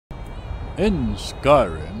In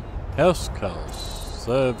Skyrim, housecarls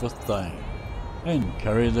serve a thane and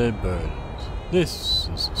carry their burdens. This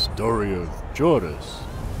is the story of Jordas.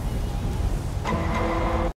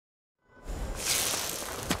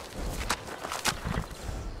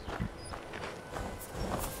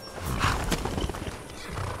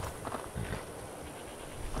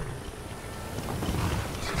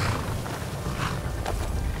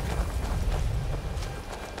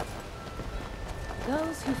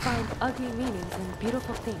 Those who find ugly meanings in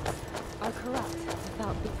beautiful things are corrupt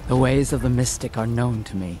without being. The ways of the mystic are known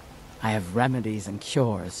to me. I have remedies and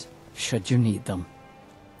cures, should you need them.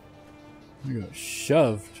 I got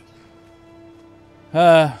shoved.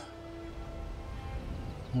 I've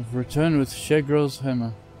returned with Shegrel's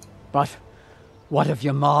hammer. But what of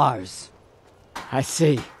your Mars? I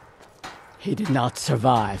see. He did not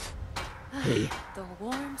survive. The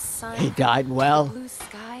warm sun. He died well. The blue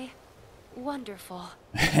sky. Wonderful.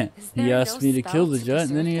 He asked me to kill the giant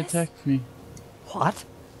and then he attacked me. What?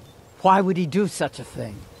 Why would he do such a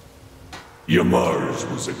thing? Yamars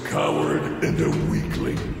was a coward and a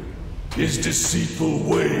weakling. His deceitful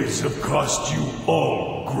ways have cost you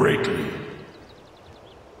all greatly.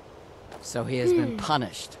 So he has been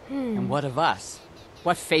punished. And what of us?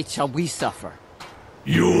 What fate shall we suffer?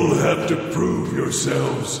 You'll have to prove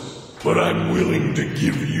yourselves, but I'm willing to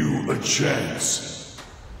give you a chance.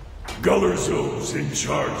 Gullerzo's in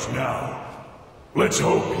charge now. Let's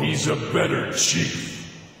hope he's a better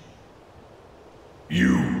chief.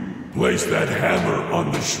 You place that hammer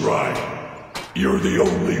on the shrine. You're the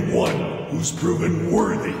only one who's proven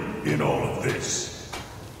worthy in all of this.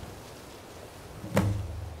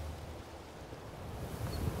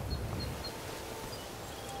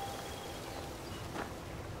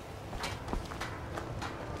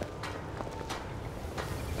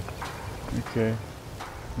 Okay.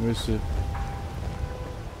 Where's it?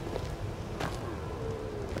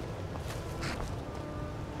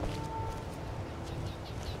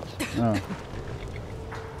 Oh.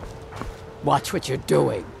 Watch what you're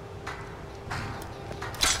doing.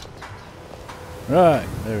 Right,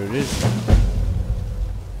 there it is.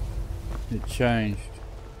 It changed.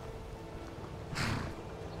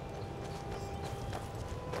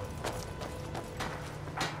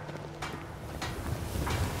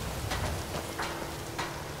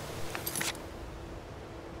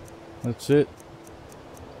 That's it.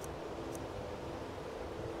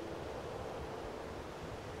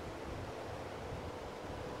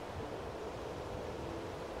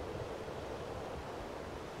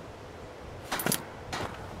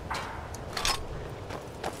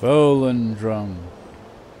 Volendrung.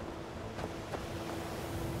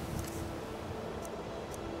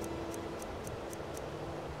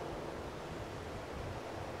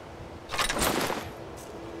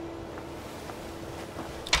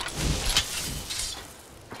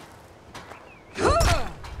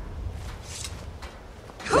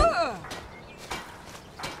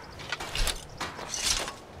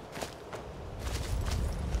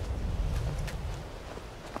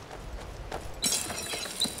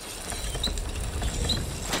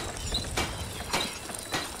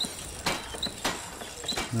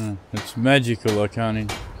 It's magical, I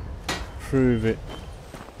can't improve it.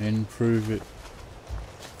 Improve it.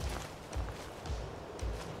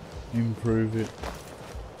 Improve it.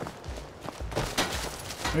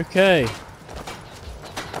 Okay.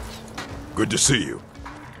 Good to see you.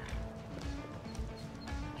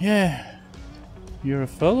 Yeah. You're a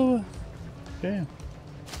follower? Damn.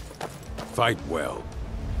 Fight well.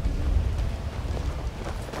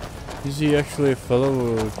 Is he actually a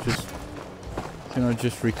follower or just... Can I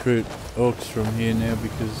just recruit orcs from here now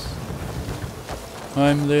because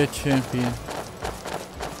I'm their champion?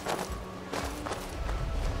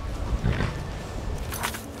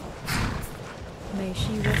 May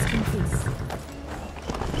she rest in peace.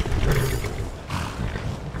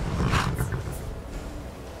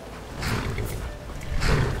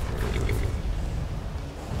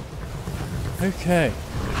 Okay.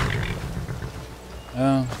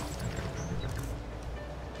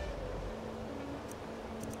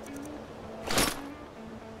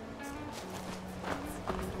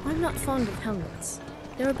 I'm not fond of helmets.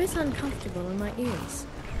 They're a bit uncomfortable on my ears.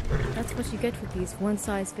 That's what you get with these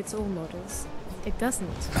one-size-fits-all models. It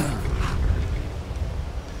doesn't.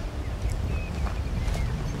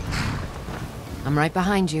 I'm right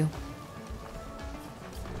behind you.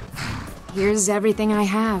 Here's everything I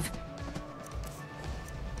have.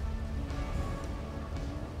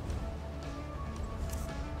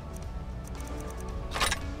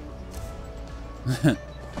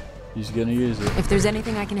 He's gonna use it. If there's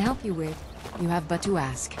anything I can help you with, you have but to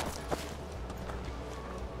ask.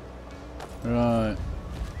 Right.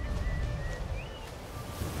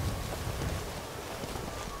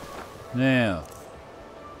 Now.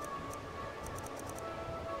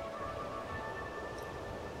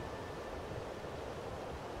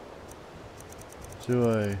 Do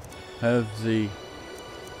I have the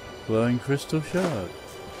glowing crystal shard?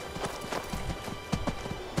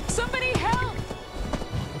 Somebody help!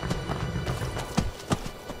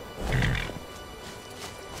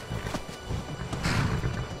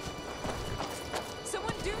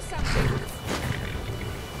 Someone do something!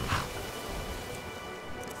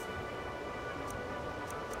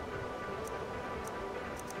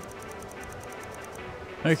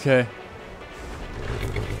 Okay.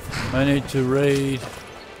 I need to read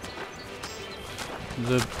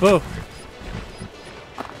the book.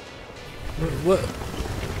 What?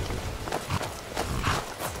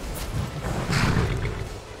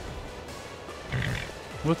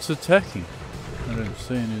 What's attacking? I don't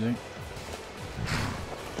see anything.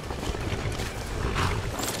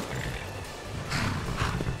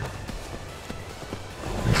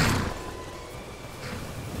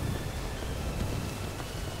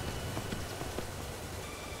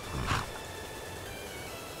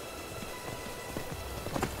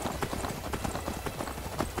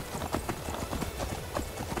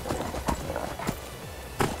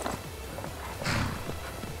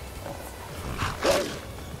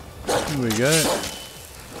 Here we go.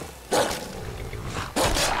 No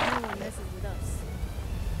one messes with us.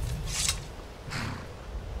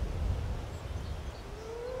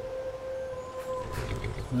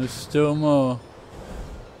 There's still more.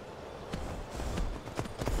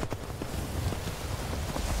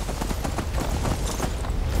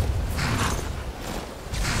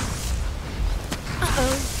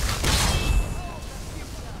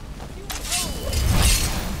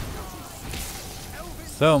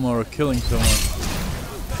 Thelma are killing someone.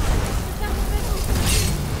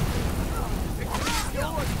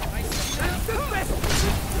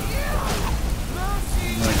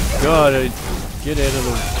 Oh my god, get out of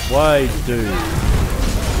the way, dude.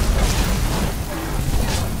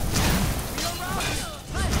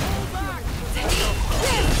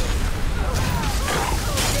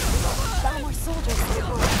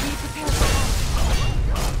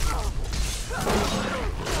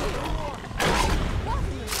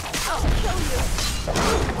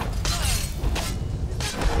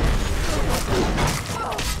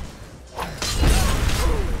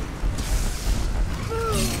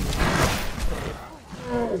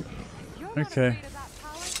 Okay.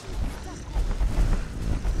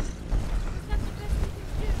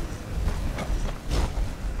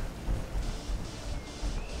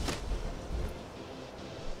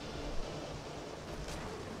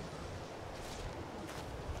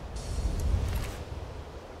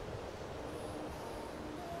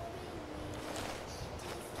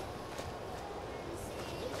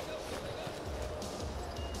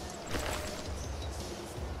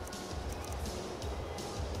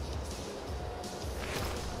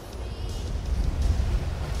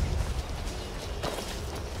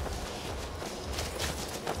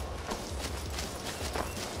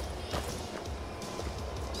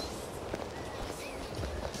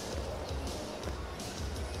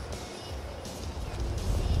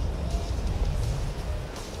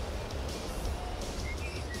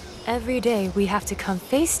 Every day we have to come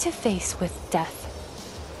face to face with death.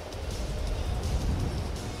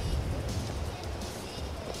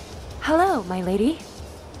 Hello, my lady.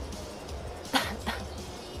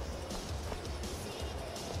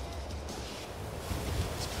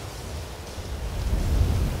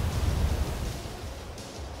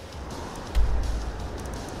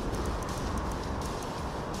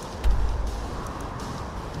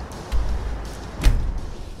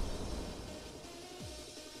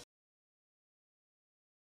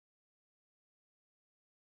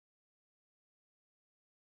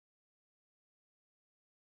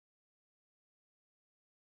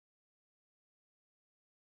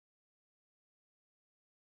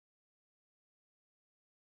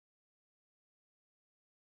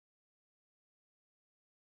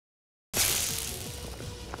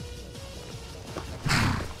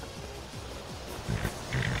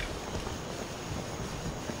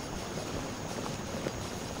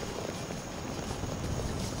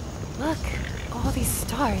 Look, all these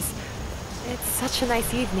stars. It's such a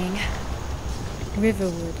nice evening.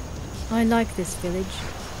 Riverwood. I like this village.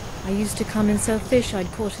 I used to come and sell fish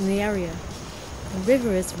I'd caught in the area. The river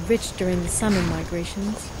is rich during the summer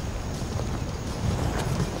migrations.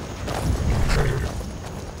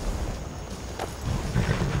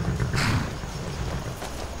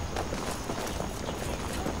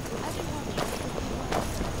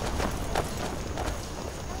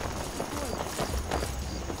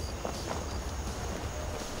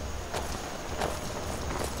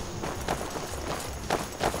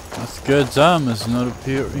 Nilfgaard's armor's not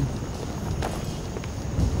appearing.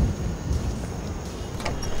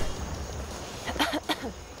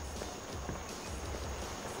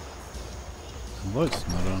 The light's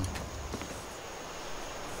not on.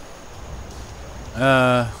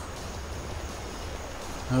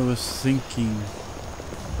 I was thinking...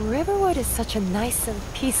 Riverwood is such a nice and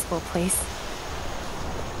peaceful place.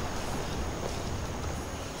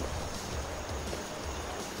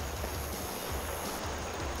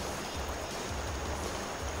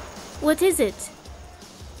 What is it?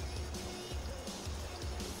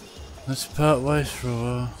 Let's part ways for a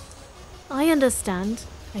while. I understand.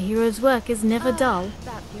 A hero's work is never dull.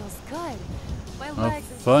 That feels good. My I'll legs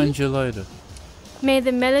and find feet. you later. May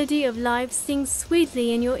the melody of life sing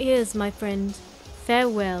sweetly in your ears, my friend.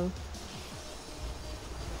 Farewell.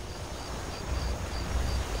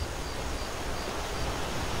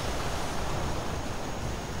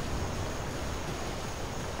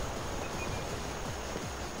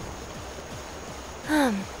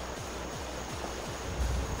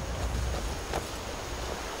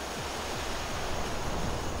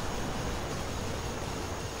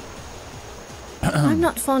 I'm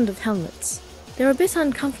not fond of helmets. They're a bit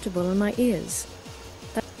uncomfortable on my ears.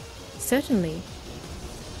 Certainly.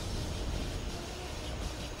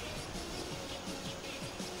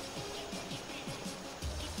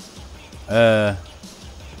 I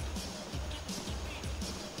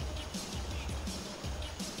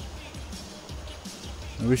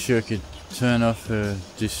wish I could turn off her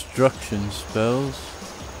destruction spells.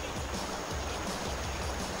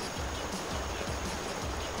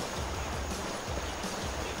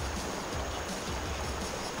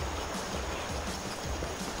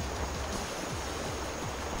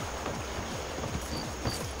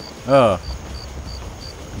 Oh,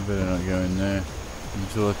 I better not go in there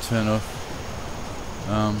until I turn off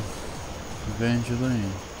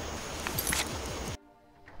Evangeline.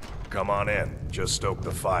 Come on in. Just stoke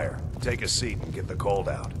the fire. Take a seat and get the cold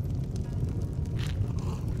out.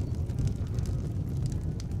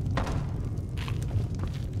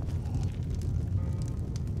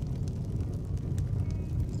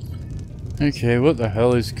 Okay, what the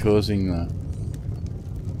hell is causing that?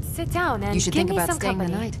 Sit down and You should give think me about some staying the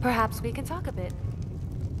company. night. Perhaps we can talk a bit.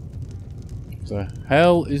 The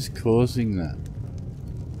hell is causing that?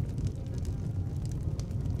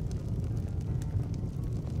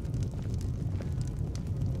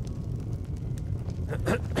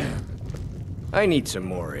 I need some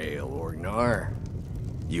more ale, Orgnar.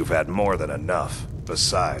 You've had more than enough.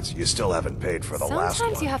 Besides, you still haven't paid for the last one.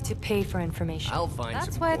 Sometimes you have to pay for information. I'll find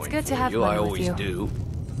That's some why it's coin good to for have you. money I with always you. do.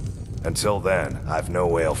 Until then, I've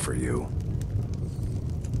no ale for you.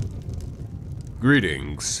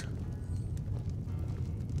 Greetings.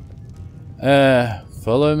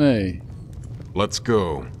 Follow me. Let's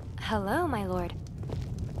go. Hello, my lord.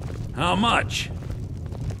 How much?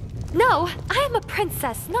 No, I am a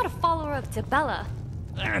princess, not a follower of Debella.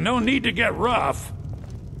 No need to get rough.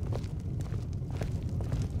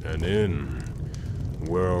 An inn.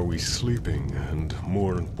 Where are we sleeping? And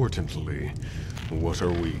more importantly, what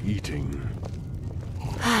are we eating?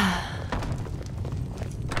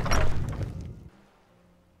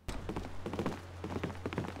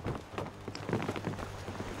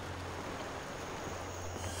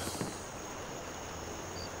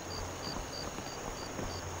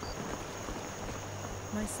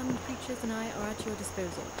 My summoned creatures and I are at your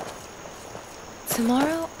disposal.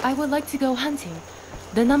 Tomorrow, I would like to go hunting.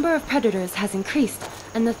 The number of predators has increased,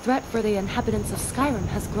 and the threat for the inhabitants of Skyrim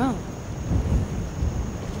has grown.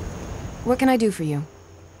 What can I do for you?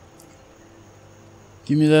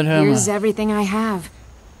 Give me that hammer. Here's everything I have.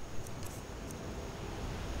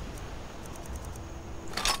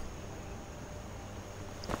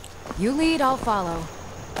 You lead, I'll follow.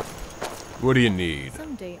 What do you need?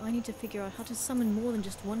 Someday I need to figure out how to summon more than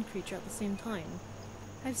just one creature at the same time.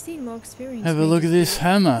 I've seen more experienced Have a look at mages this do it.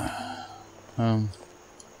 hammer.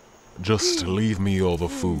 Just leave me all the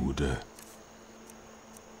food.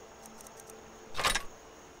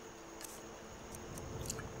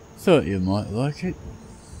 Thought you might like it.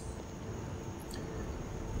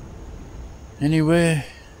 Anywhere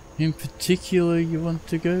in particular you want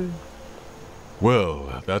to go?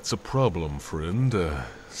 Well, that's a problem, friend.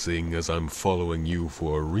 Seeing as I'm following you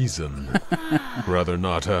for a reason. Rather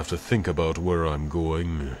not have to think about where I'm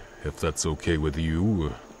going, if that's okay with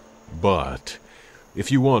you. But, if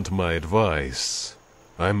you want my advice,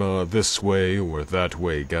 I'm a this way or that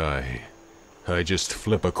way guy. I just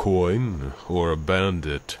flip a coin, or a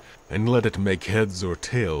bandit, and let it make heads or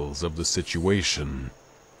tails of the situation.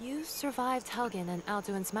 You survived Helgen and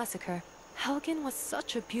Alduin's massacre. Helgen was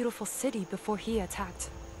such a beautiful city before he attacked.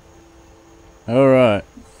 Alright.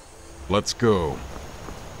 Let's go.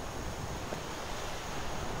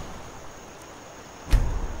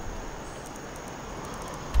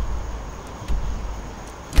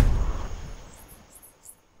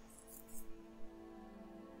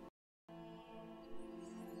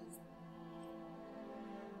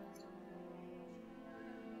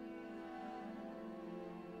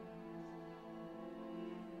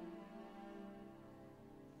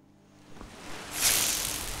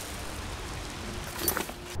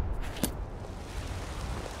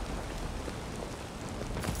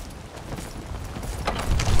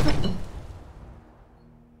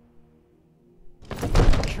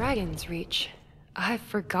 Dragon's Reach. I've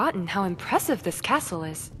forgotten how impressive this castle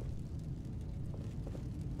is.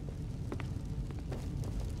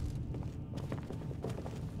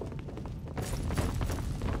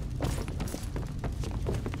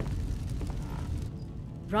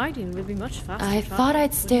 Riding would be much faster. I travel, thought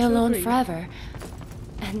I'd stay wouldn't you alone agree? forever.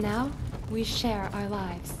 And now, we share our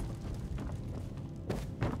lives.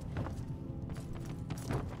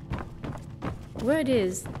 Word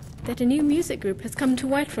is that a new music group has come to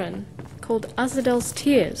Whiterun, called Azadel's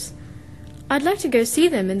Tears. I'd like to go see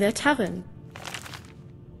them in their tavern.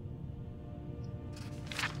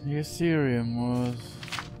 The Aetherium was...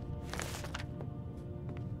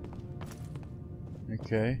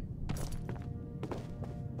 Okay.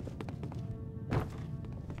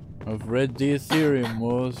 I've read the Aetherium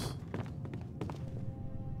Wars.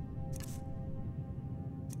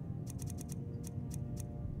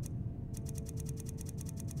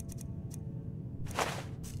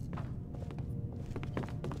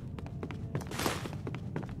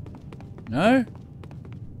 No?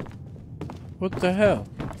 What the hell?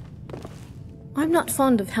 I'm not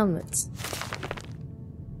fond of helmets.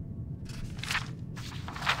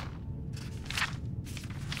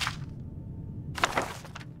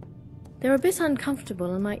 They're a bit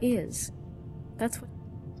uncomfortable in my ears. That's what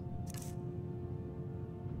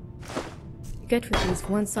you get with these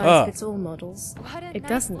one-size-fits-all models. What a It nice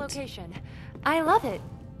doesn't. location. I love it.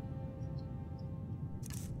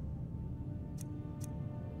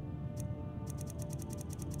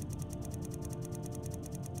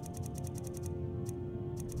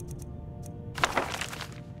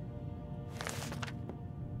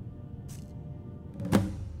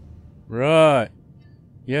 Right.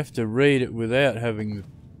 You have to read it without having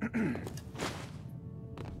the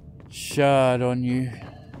shard on you.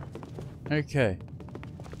 Okay.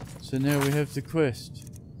 So now we have the quest.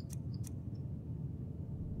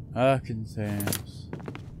 Arkansas.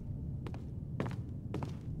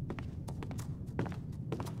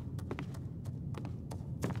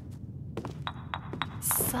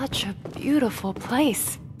 Such a beautiful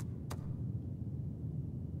place.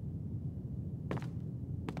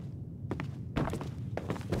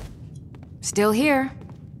 Still here.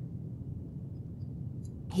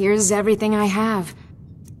 Here's everything I have.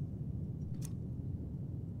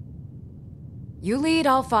 You lead,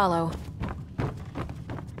 I'll follow.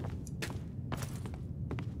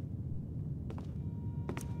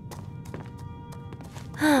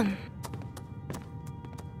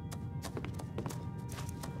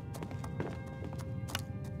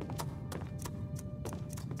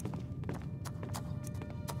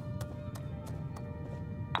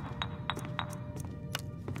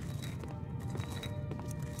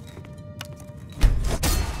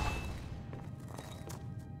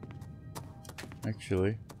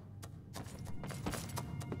 Actually.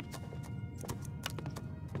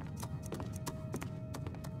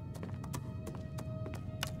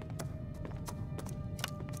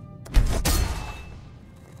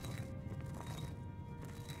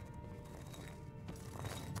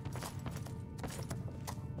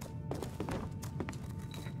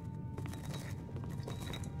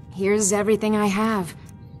 Here's everything I have.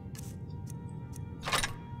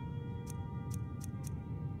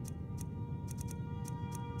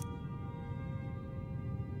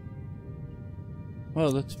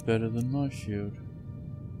 Well, that's better than my shield.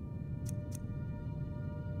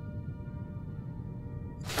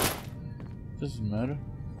 Doesn't matter.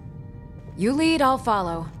 You lead, I'll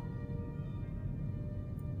follow.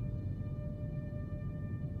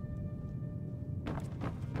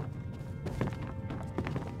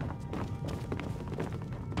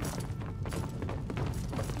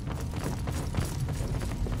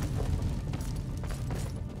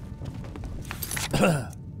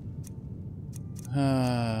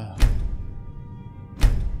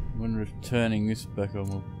 When returning this back on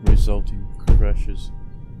will result in crashes.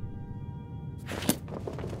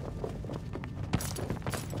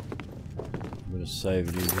 I'm gonna save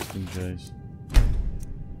it here just in case.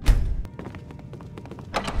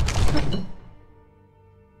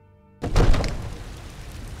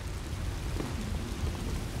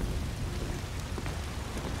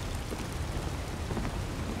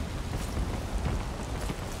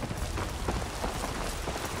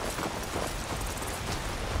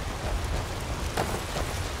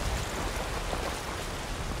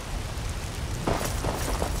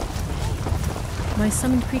 My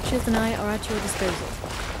summoned creatures and I are at your disposal.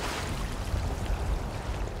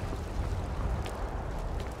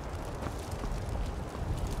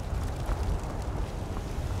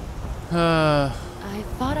 I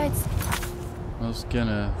thought I was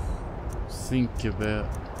gonna think about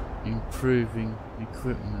improving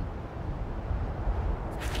equipment.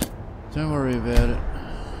 Don't worry about it.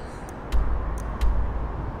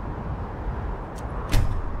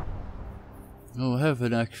 Oh, I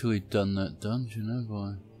haven't actually done that dungeon, have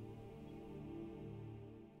I?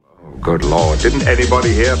 Good lord, didn't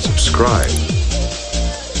anybody here subscribe?